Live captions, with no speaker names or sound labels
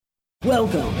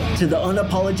Welcome to the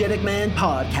Unapologetic Man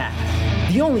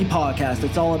Podcast, the only podcast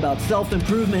that's all about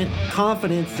self-improvement,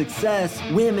 confidence, success,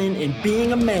 women, and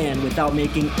being a man without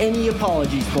making any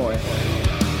apologies for it.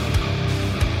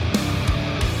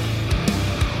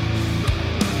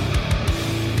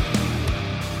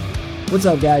 What's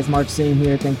up, guys? Mark Same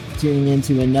here. Thanks for tuning in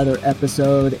to another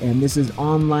episode, and this is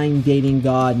Online Dating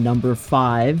God number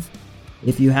 5.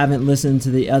 If you haven't listened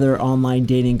to the other online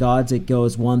dating gods, it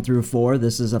goes 1 through 4.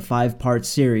 This is a 5-part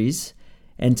series.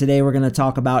 And today we're going to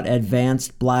talk about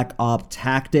advanced black op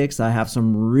tactics. I have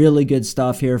some really good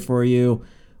stuff here for you.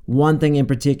 One thing in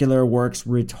particular works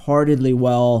retardedly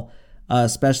well,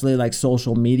 especially like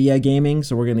social media gaming.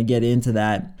 So we're going to get into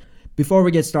that. Before we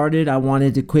get started, I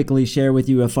wanted to quickly share with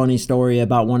you a funny story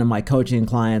about one of my coaching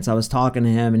clients. I was talking to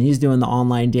him and he's doing the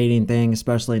online dating thing,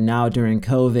 especially now during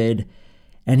COVID.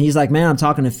 And he's like, man, I'm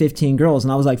talking to 15 girls.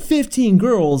 And I was like, 15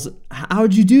 girls?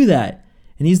 How'd you do that?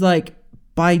 And he's like,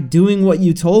 by doing what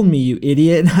you told me, you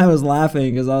idiot. And I was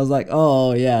laughing because I was like,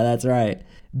 oh, yeah, that's right.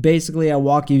 Basically, I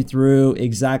walk you through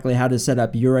exactly how to set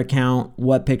up your account,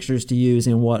 what pictures to use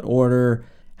in what order,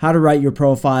 how to write your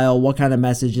profile, what kind of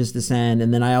messages to send.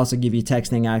 And then I also give you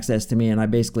texting access to me, and I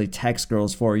basically text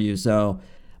girls for you. So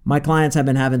my clients have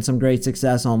been having some great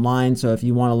success online, so if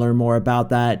you want to learn more about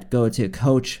that, go to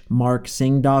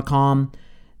coachmarksing.com.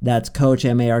 That's coach,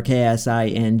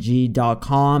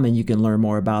 marksing.com, and you can learn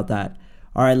more about that.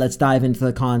 All right, let's dive into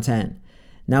the content.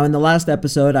 Now, in the last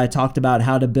episode, I talked about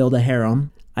how to build a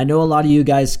harem. I know a lot of you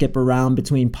guys skip around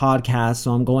between podcasts,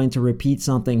 so I'm going to repeat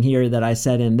something here that I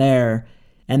said in there,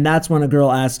 and that's when a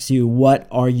girl asks you, what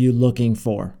are you looking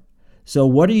for? So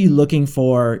what are you looking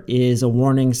for is a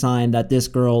warning sign that this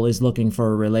girl is looking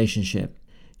for a relationship.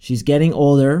 She's getting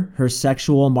older. Her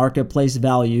sexual marketplace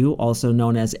value, also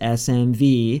known as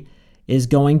SMV, is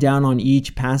going down on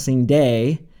each passing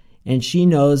day. And she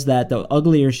knows that the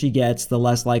uglier she gets, the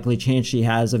less likely chance she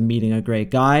has of meeting a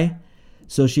great guy.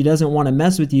 So she doesn't want to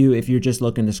mess with you if you're just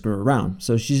looking to screw around.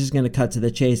 So she's just going to cut to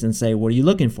the chase and say, what are you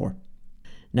looking for?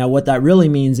 Now, what that really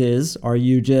means is, are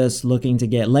you just looking to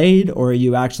get laid, or are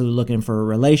you actually looking for a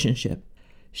relationship?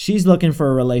 She's looking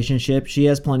for a relationship. She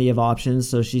has plenty of options,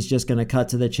 so she's just going to cut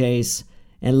to the chase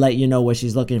and let you know what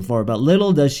she's looking for. But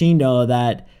little does she know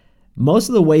that most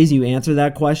of the ways you answer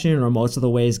that question, or most of the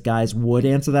ways guys would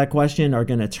answer that question, are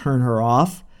going to turn her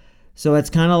off. So it's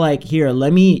kind of like, here,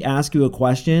 let me ask you a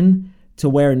question to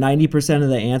where 90% of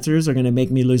the answers are going to make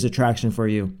me lose attraction for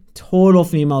you. Total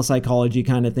female psychology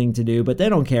kind of thing to do, but they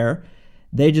don't care.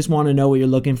 They just want to know what you're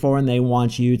looking for, and they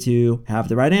want you to have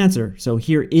the right answer. So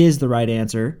here is the right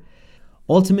answer.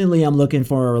 Ultimately, I'm looking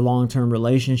for a long-term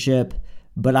relationship,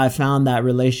 but I found that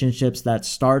relationships that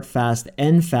start fast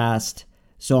end fast,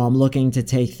 so I'm looking to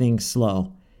take things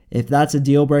slow. If that's a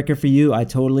deal breaker for you, I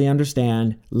totally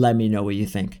understand. Let me know what you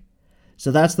think.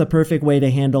 So that's the perfect way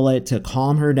to handle it, to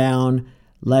calm her down,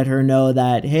 let her know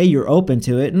that, hey, you're open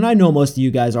to it. And I know most of you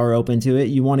guys are open to it.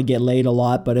 You want to get laid a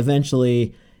lot, but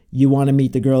eventually you want to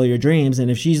meet the girl of your dreams.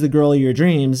 And if she's the girl of your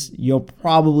dreams, you'll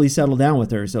probably settle down with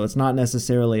her. So it's not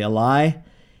necessarily a lie.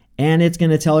 And it's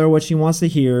going to tell her what she wants to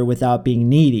hear without being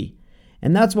needy.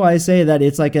 And that's why I say that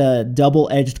it's like a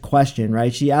double-edged question,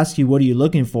 right? She asks you, what are you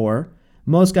looking for?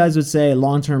 Most guys would say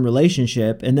long-term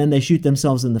relationship, and then they shoot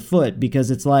themselves in the foot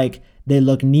because it's like they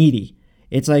look needy.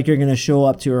 It's like you're going to show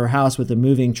up to her house with a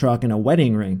moving truck and a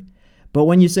wedding ring. But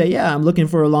when you say, yeah, I'm looking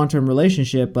for a long-term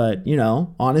relationship, but,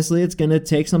 honestly, it's going to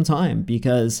take some time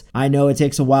because I know it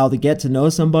takes a while to get to know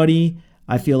somebody.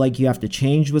 I feel like you have to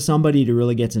change with somebody to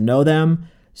really get to know them.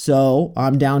 So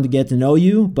I'm down to get to know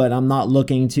you, but I'm not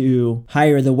looking to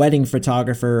hire the wedding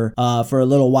photographer for a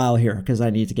little while here because I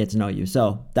need to get to know you.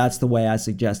 So that's the way I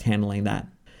suggest handling that.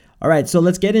 All right, so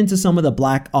let's get into some of the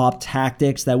black op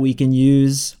tactics that we can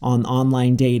use on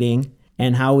online dating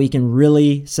and how we can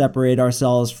really separate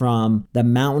ourselves from the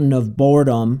mountain of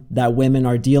boredom that women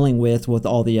are dealing with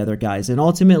all the other guys. And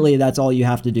ultimately, that's all you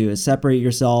have to do is separate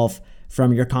yourself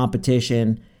from your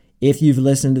competition. If you've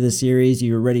listened to the series,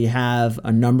 you already have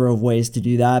a number of ways to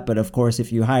do that. But of course,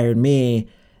 if you hired me,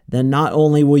 then not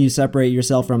only will you separate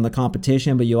yourself from the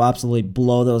competition, but you'll absolutely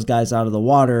blow those guys out of the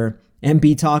water and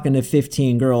be talking to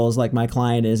 15 girls like my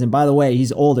client is. And by the way,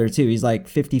 he's older too. He's like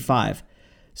 55.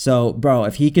 So, bro,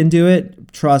 if he can do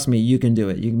it, trust me, you can do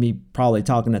it. You can be probably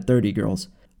talking to 30 girls.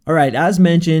 All right, as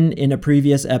mentioned in a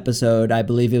previous episode, I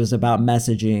believe it was about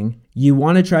messaging, you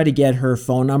want to try to get her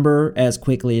phone number as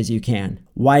quickly as you can.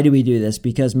 Why do we do this?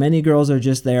 Because many girls are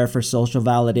just there for social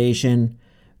validation.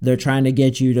 They're trying to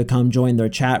get you to come join their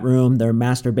chat room, their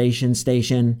masturbation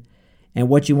station. And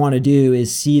what you want to do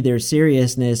is see their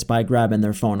seriousness by grabbing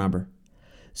their phone number.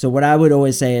 So what I would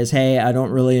always say is, hey, I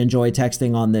don't really enjoy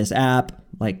texting on this app,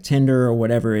 like Tinder or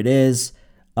whatever it is.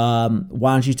 Why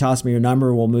don't you toss me your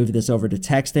number? We'll move this over to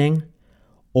texting.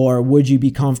 Or would you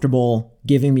be comfortable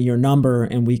giving me your number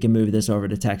and we can move this over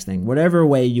to texting? Whatever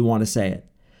way you want to say it.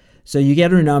 So you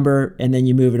get her number and then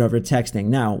you move it over to texting.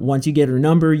 Now, once you get her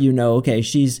number, you know, okay,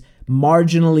 she's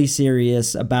marginally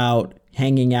serious about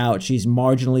hanging out. She's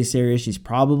marginally serious. She's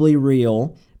probably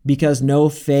real, because no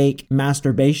fake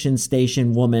masturbation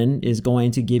station woman is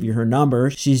going to give you her number.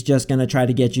 She's just going to try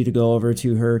to get you to go over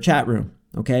to her chat room.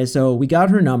 Okay, so we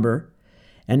got her number.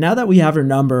 And now that we have her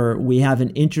number, we have an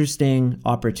interesting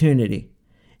opportunity.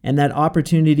 And that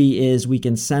opportunity is we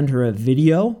can send her a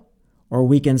video or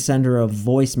we can send her a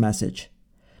voice message.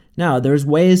 Now, there's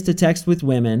ways to text with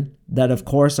women that, of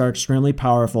course, are extremely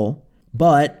powerful.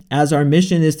 But as our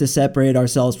mission is to separate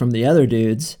ourselves from the other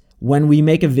dudes, when we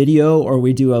make a video or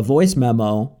we do a voice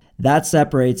memo, that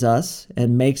separates us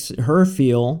and makes her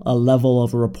feel a level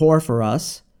of rapport for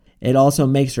us. It also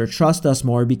makes her trust us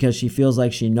more because she feels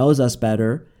like she knows us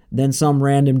better than some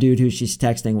random dude who she's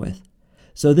texting with.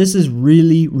 So this is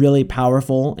really, really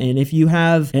powerful. And if you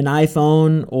have an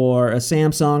iPhone or a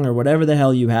Samsung or whatever the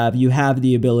hell you have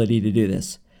the ability to do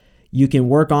this. You can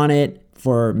work on it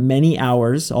for many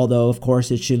hours, although of course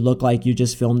it should look like you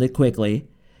just filmed it quickly.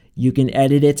 You can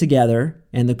edit it together.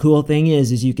 And the cool thing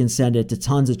is you can send it to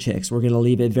tons of chicks. We're going to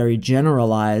leave it very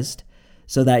generalized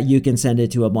so that you can send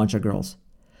it to a bunch of girls.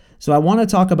 So I want to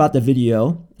talk about the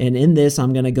video, and in this,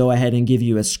 I'm going to go ahead and give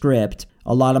you a script.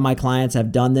 A lot of my clients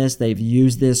have done this. They've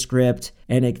used this script,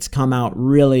 and it's come out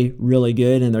really, really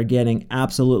good, and they're getting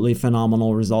absolutely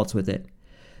phenomenal results with it.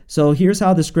 So here's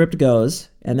how the script goes,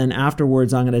 and then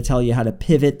afterwards, I'm going to tell you how to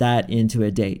pivot that into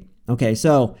a date. Okay,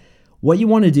 so what you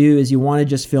want to do is you want to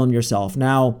just film yourself.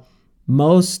 Now,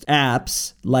 most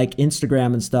apps like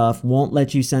Instagram and stuff won't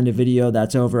let you send a video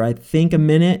that's over, I think, a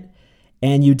minute.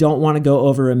 And you don't want to go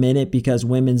over a minute because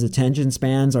women's attention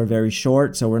spans are very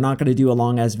short. So we're not going to do a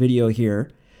long ass video here.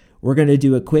 We're going to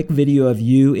do a quick video of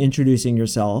you introducing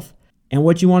yourself. And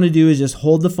what you want to do is just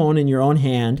hold the phone in your own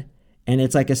hand. And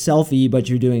it's like a selfie, but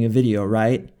you're doing a video,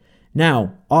 right?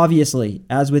 Now, obviously,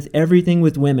 as with everything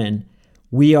with women,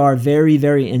 we are very,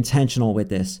 very intentional with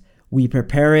this. We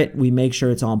prepare it. We make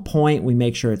sure it's on point. We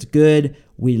make sure it's good.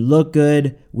 We look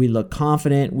good. We look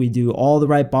confident. We do all the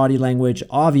right body language.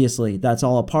 Obviously, that's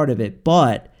all a part of it.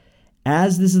 But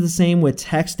as this is the same with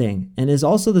texting and is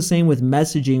also the same with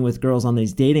messaging with girls on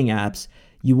these dating apps,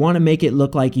 you want to make it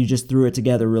look like you just threw it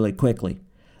together really quickly.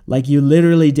 Like you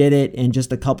literally did it in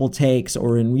just a couple takes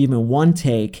or in even one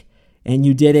take, and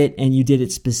you did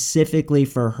it specifically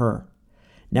for her.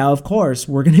 Now, of course,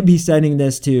 we're going to be sending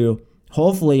this to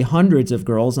hopefully hundreds of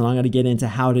girls, and I'm going to get into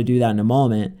how to do that in a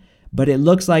moment, but it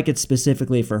looks like it's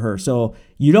specifically for her. So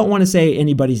you don't want to say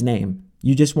anybody's name.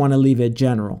 You just want to leave it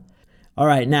general. All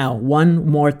right, now, one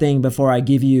more thing before I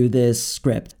give you this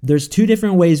script. There's two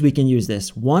different ways we can use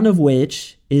this. One of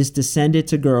which is to send it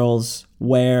to girls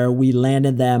where we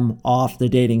landed them off the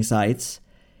dating sites.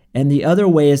 And the other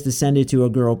way is to send it to a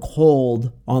girl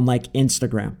cold on like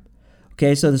Instagram.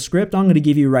 Okay, so the script I'm going to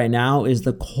give you right now is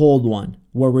the cold one,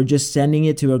 where we're just sending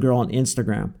it to a girl on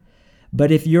Instagram.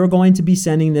 But if you're going to be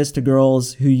sending this to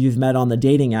girls who you've met on the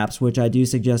dating apps, which I do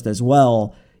suggest as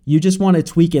well, you just want to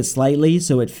tweak it slightly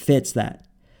so it fits that.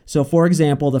 So for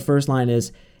example, the first line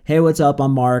is, "Hey, what's up?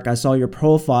 I'm Mark. I saw your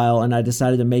profile and I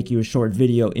decided to make you a short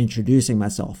video introducing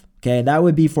myself." Okay, that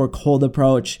would be for cold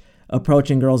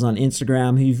approaching girls on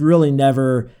Instagram who you've really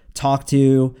never talked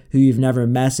to, who you've never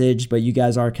messaged, but you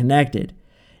guys are connected.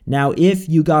 Now, if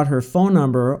you got her phone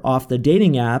number off the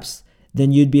dating apps,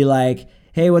 then you'd be like,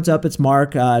 "Hey, what's up? It's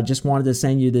Mark. Just wanted to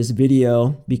send you this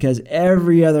video because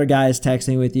every other guy is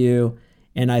texting with you,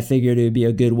 and I figured it would be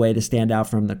a good way to stand out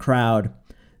from the crowd.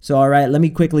 So, all right, let me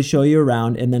quickly show you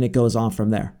around," and then it goes on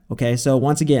from there. Okay, so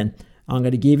once again, I'm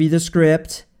going to give you the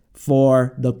script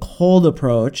for the cold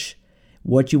approach.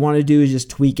 What you want to do is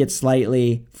just tweak it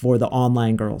slightly for the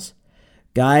online girls.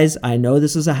 Guys, I know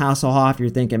this is a Hasselhoff. You're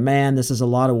thinking, man, this is a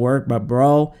lot of work, but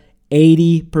bro,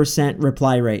 80%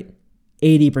 reply rate.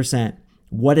 80%.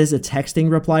 What is a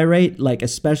texting reply rate? Like,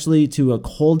 especially to a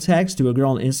cold text to a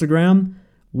girl on Instagram,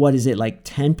 what is it, like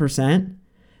 10%?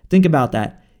 Think about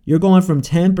that. You're going from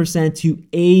 10% to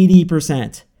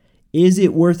 80%. Is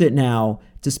it worth it now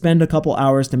to spend a couple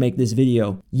hours to make this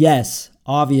video? Yes,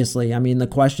 obviously. I mean, the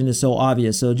question is so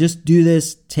obvious. So just do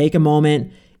this. Take a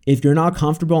moment. If you're not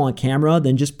comfortable on camera,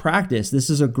 then just practice. This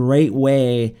is a great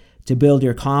way to build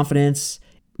your confidence,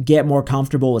 get more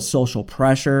comfortable with social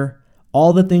pressure.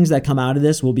 All the things that come out of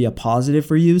this will be a positive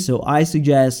for you. So I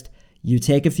suggest You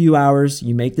take a few hours,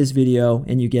 you make this video,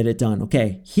 and you get it done.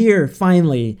 Okay, here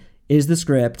finally is the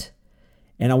script,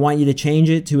 and I want you to change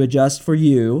it to adjust for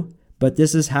you, but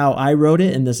this is how I wrote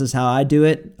it, and this is how I do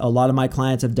it. A lot of my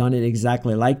clients have done it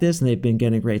exactly like this, and they've been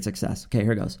getting great success. Okay,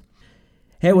 here goes.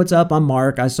 Hey, what's up? I'm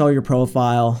Mark. I saw your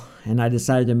profile, and I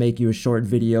decided to make you a short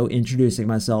video introducing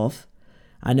myself.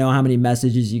 I know how many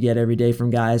messages you get every day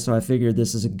from guys, so I figured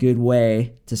this is a good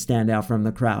way to stand out from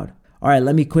the crowd. All right,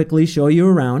 let me quickly show you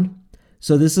around.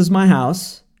 So this is my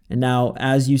house, and now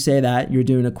as you say that, you're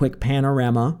doing a quick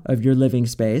panorama of your living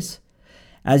space.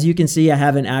 As you can see, I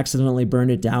haven't accidentally burned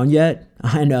it down yet.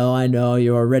 I know,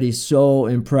 you're already so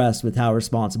impressed with how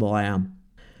responsible I am.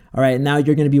 All right, now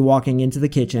you're gonna be walking into the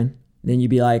kitchen. Then you'd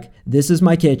be like, this is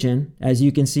my kitchen. As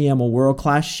you can see, I'm a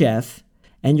world-class chef.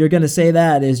 And you're going to say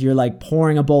that as you're like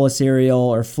pouring a bowl of cereal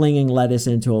or flinging lettuce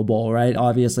into a bowl, right?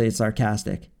 Obviously, it's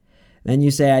sarcastic. Then you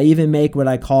say, I even make what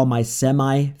I call my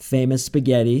semi-famous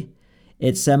spaghetti.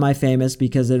 It's semi-famous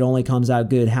because it only comes out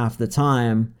good half the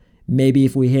time. Maybe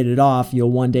if we hit it off,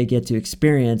 you'll one day get to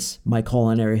experience my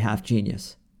culinary half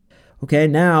genius. Okay,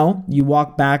 now you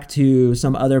walk back to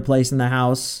some other place in the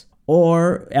house,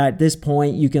 or at this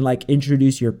point, you can like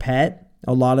introduce your pet.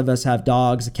 A lot of us have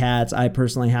dogs, cats. I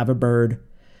personally have a bird.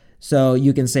 So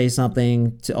you can say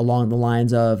something along the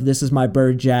lines of, this is my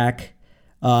bird, Jack.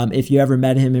 If you ever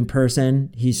met him in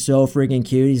person, he's so freaking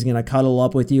cute. He's going to cuddle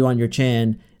up with you on your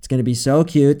chin. It's going to be so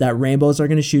cute that rainbows are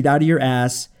going to shoot out of your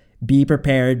ass. Be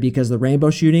prepared because the rainbow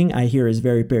shooting, I hear, is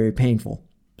very, very painful.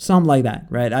 Something like that,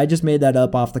 right? I just made that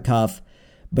up off the cuff.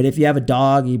 But if you have a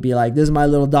dog, you'd be like, this is my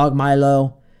little dog,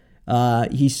 Milo.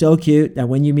 He's so cute that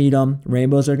when you meet him,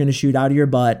 rainbows are going to shoot out of your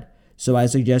butt. So I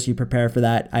suggest you prepare for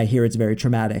that. I hear it's very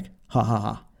traumatic. Ha ha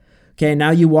ha. Okay,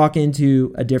 now you walk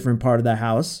into a different part of the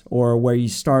house or where you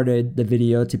started the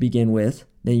video to begin with.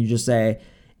 Then you just say,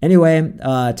 anyway,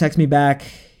 text me back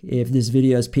if this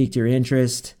video has piqued your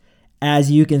interest. As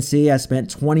you can see, I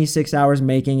spent 26 hours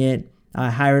making it.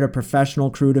 I hired a professional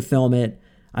crew to film it.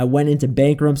 I went into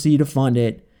bankruptcy to fund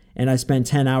it. And I spent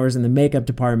 10 hours in the makeup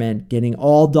department getting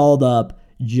all dolled up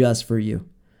just for you.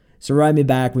 So write me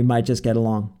back. We might just get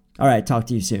along. All right, talk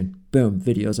to you soon. Boom,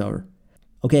 video's over.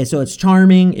 Okay, so it's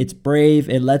charming, it's brave,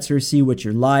 it lets her see what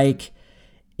you're like.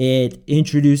 It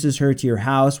introduces her to your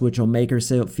house, which will make her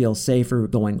feel safer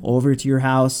going over to your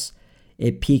house.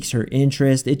 It piques her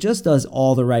interest. It just does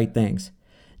all the right things.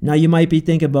 Now you might be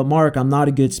thinking, but Mark, I'm not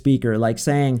a good speaker. Like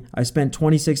saying, I spent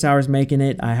 26 hours making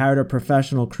it. I hired a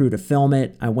professional crew to film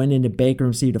it. I went into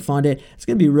bankruptcy to fund it. It's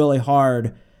going to be really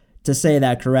hard to say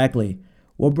that correctly.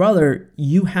 Well, brother,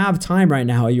 you have time right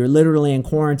now. You're literally in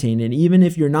quarantine. And even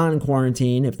if you're not in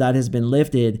quarantine, if that has been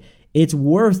lifted, it's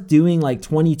worth doing like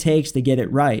 20 takes to get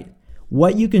it right.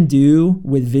 What you can do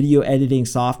with video editing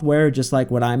software, just like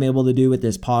what I'm able to do with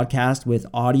this podcast with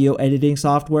audio editing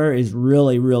software, is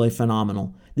really, really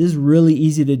phenomenal. This is really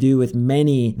easy to do with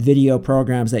many video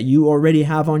programs that you already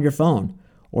have on your phone.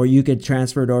 Or you could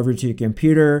transfer it over to your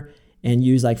computer and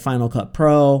use like Final Cut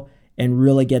Pro and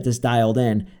really get this dialed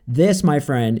in. This, my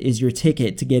friend, is your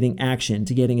ticket to getting action,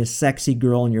 to getting a sexy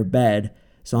girl in your bed.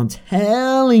 So I'm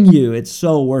telling you, it's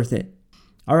so worth it.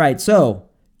 All right, so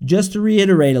just to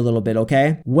reiterate a little bit,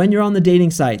 okay? When you're on the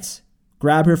dating sites,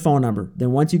 grab her phone number.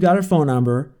 Then once you got her phone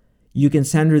number, you can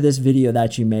send her this video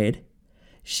that you made.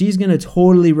 She's going to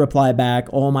totally reply back,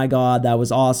 oh my God, that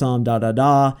was awesome, da da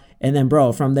da. And then,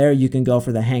 bro, from there, you can go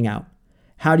for the hangout.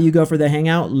 How do you go for the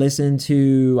hangout? Listen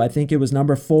to, I think it was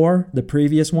number 4, the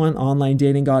previous one, Online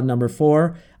Dating God number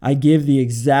 4. I give the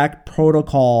exact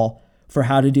protocol for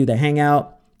how to do the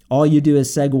hangout. All you do is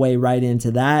segue right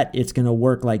into that. It's going to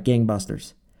work like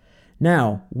gangbusters.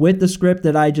 Now, with the script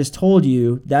that I just told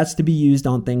you, that's to be used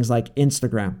on things like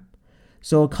Instagram.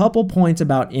 So a couple points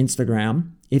about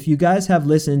Instagram. If you guys have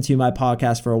listened to my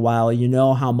podcast for a while, you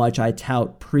know how much I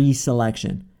tout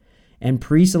pre-selection. And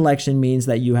pre-selection means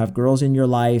that you have girls in your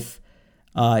life,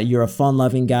 you're a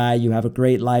fun-loving guy, you have a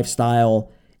great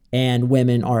lifestyle, and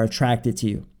women are attracted to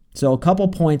you. So a couple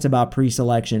points about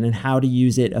pre-selection and how to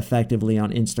use it effectively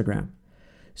on Instagram.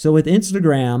 So with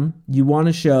Instagram, you want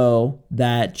to show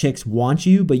that chicks want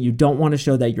you, but you don't want to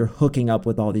show that you're hooking up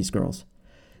with all these girls.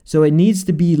 So it needs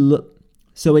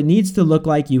to look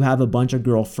like you have a bunch of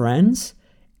girlfriends,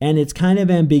 and it's kind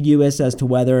of ambiguous as to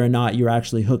whether or not you're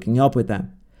actually hooking up with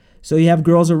them. So you have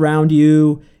girls around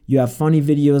you, you have funny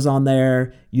videos on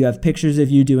there, you have pictures of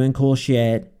you doing cool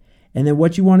shit. And then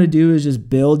what you want to do is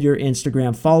just build your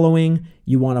Instagram following.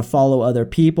 You want to follow other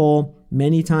people.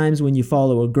 Many times when you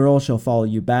follow a girl, she'll follow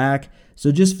you back.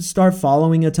 So just start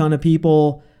following a ton of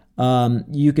people.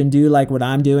 You can do like what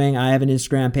I'm doing. I have an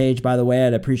Instagram page, by the way.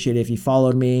 I'd appreciate it if you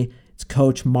followed me. It's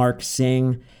Coach Mark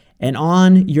Singh. And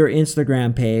on your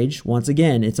Instagram page, once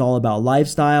again, it's all about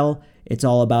lifestyle. It's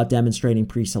all about demonstrating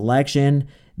pre-selection.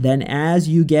 Then as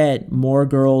you get more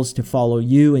girls to follow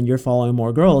you and you're following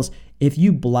more girls, if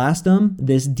you blast them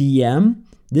this DM,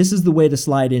 this is the way to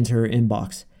slide into her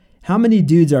inbox. How many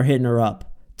dudes are hitting her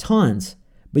up? Tons.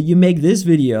 But you make this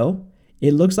video,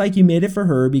 it looks like you made it for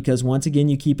her because once again,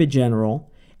 you keep it general.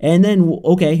 And then,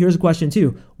 okay, here's a question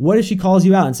too. What if she calls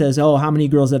you out and says, oh, how many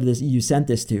girls have you sent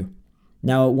this to?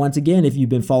 Now, once again, if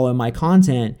you've been following my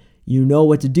content, you know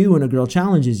what to do when a girl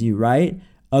challenges you, right?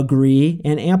 Agree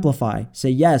and amplify.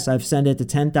 Say, yes, I've sent it to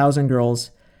 10,000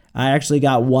 girls. I actually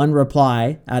got one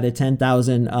reply out of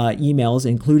 10,000 emails,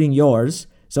 including yours.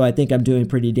 So I think I'm doing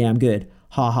pretty damn good.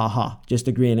 Ha, ha, ha. Just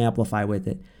agree and amplify with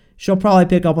it. She'll probably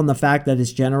pick up on the fact that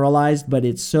it's generalized, but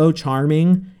it's so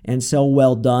charming and so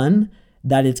well done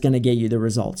that it's going to get you the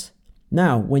results.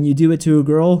 Now, when you do it to a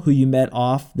girl who you met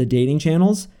off the dating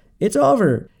channels, it's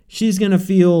over. She's going to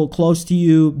feel close to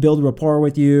you, build rapport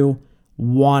with you,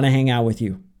 want to hang out with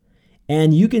you.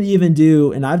 And you can even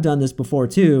do, and I've done this before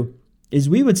too, is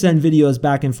we would send videos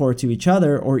back and forth to each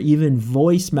other or even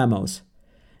voice memos.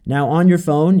 Now on your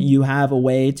phone, you have a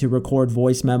way to record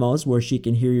voice memos where she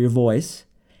can hear your voice.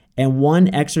 And one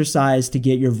exercise to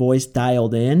get your voice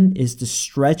dialed in is to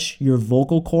stretch your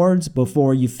vocal cords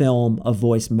before you film a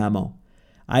voice memo.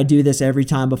 I do this every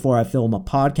time before I film a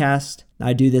podcast.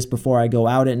 I do this before I go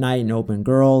out at night and open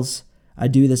girls. I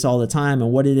do this all the time.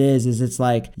 And what it is it's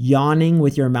like yawning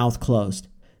with your mouth closed.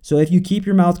 So if you keep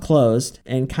your mouth closed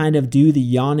and kind of do the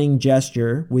yawning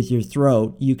gesture with your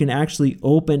throat, you can actually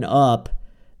open up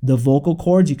the vocal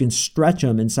cords. You can stretch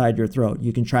them inside your throat.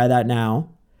 You can try that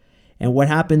now. And what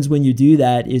happens when you do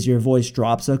that is your voice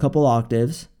drops a couple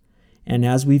octaves. And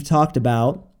as we've talked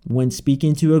about, when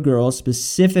speaking to a girl,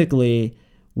 specifically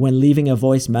when leaving a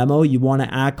voice memo, you want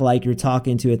to act like you're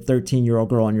talking to a 13-year-old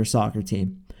girl on your soccer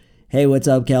team. Hey, what's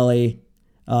up, Kelly?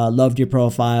 Loved your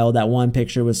profile. That one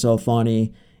picture was so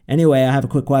funny. Anyway, I have a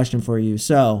quick question for you.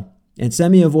 So, and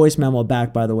send me a voice memo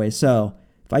back, by the way. So,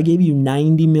 if I gave you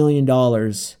 $90 million,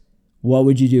 what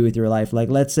would you do with your life? Like,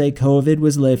 let's say COVID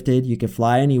was lifted. You could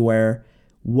fly anywhere.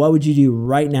 What would you do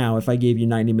right now if I gave you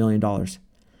 $90 million? And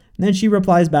then she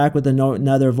replies back with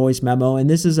another voice memo. And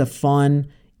this is a fun,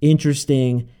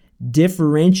 interesting,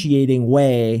 differentiating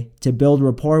way to build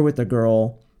rapport with a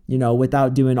girl,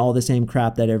 without doing all the same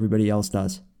crap that everybody else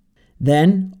does.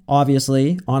 Then,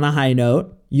 obviously, on a high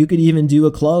note, you could even do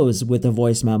a close with a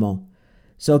voice memo.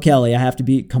 So, Kelly, I have to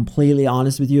be completely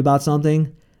honest with you about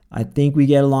something. I think we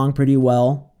get along pretty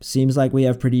well. Seems like we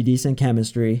have pretty decent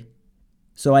chemistry.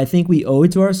 So I think we owe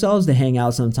it to ourselves to hang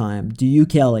out sometime. Do you,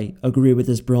 Kelly, agree with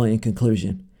this brilliant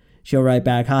conclusion? She'll write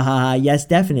back, ha ha ha, yes,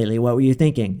 definitely. What were you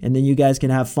thinking? And then you guys can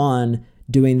have fun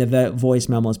doing the voice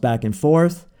memos back and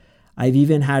forth. I've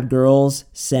even had girls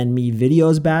send me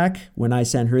videos back when I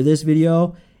sent her this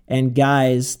video. And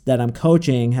guys that I'm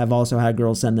coaching have also had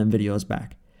girls send them videos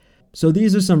back. So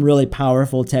these are some really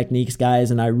powerful techniques,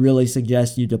 guys, and I really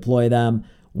suggest you deploy them.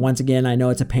 Once again, I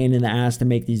know it's a pain in the ass to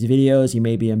make these videos. You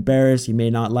may be embarrassed. You may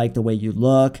not like the way you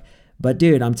look. But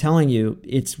dude, I'm telling you,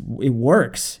 it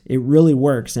works. It really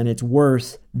works, and it's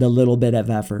worth the little bit of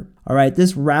effort. All right,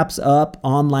 this wraps up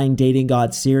Online Dating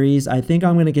God series. I think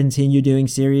I'm going to continue doing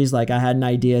series. Like I had an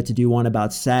idea to do one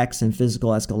about sex and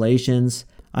physical escalations.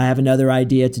 I have another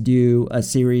idea to do a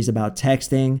series about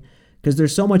texting, because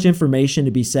there's so much information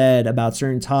to be said about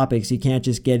certain topics. You can't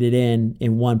just get it in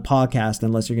one podcast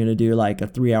unless you're going to do like a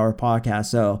 3-hour podcast.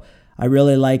 So I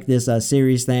really like this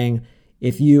series thing.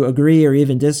 If you agree or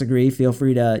even disagree, feel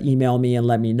free to email me and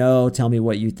let me know. Tell me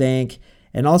what you think.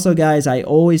 And also, guys, I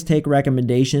always take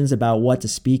recommendations about what to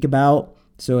speak about.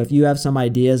 So if you have some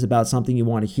ideas about something you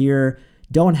want to hear,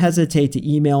 don't hesitate to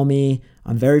email me.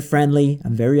 I'm very friendly.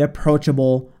 I'm very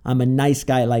approachable. I'm a nice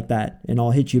guy like that. And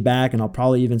I'll hit you back, and I'll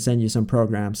probably even send you some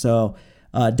programs. So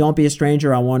don't be a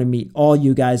stranger. I want to meet all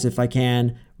you guys if I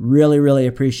can. Really, really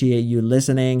appreciate you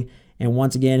listening. And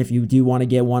once again, if you do want to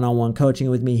get one-on-one coaching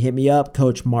with me, hit me up,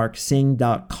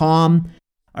 coachmarksing.com.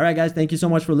 All right, guys, thank you so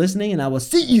much for listening, and I will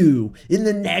see you in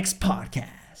the next podcast.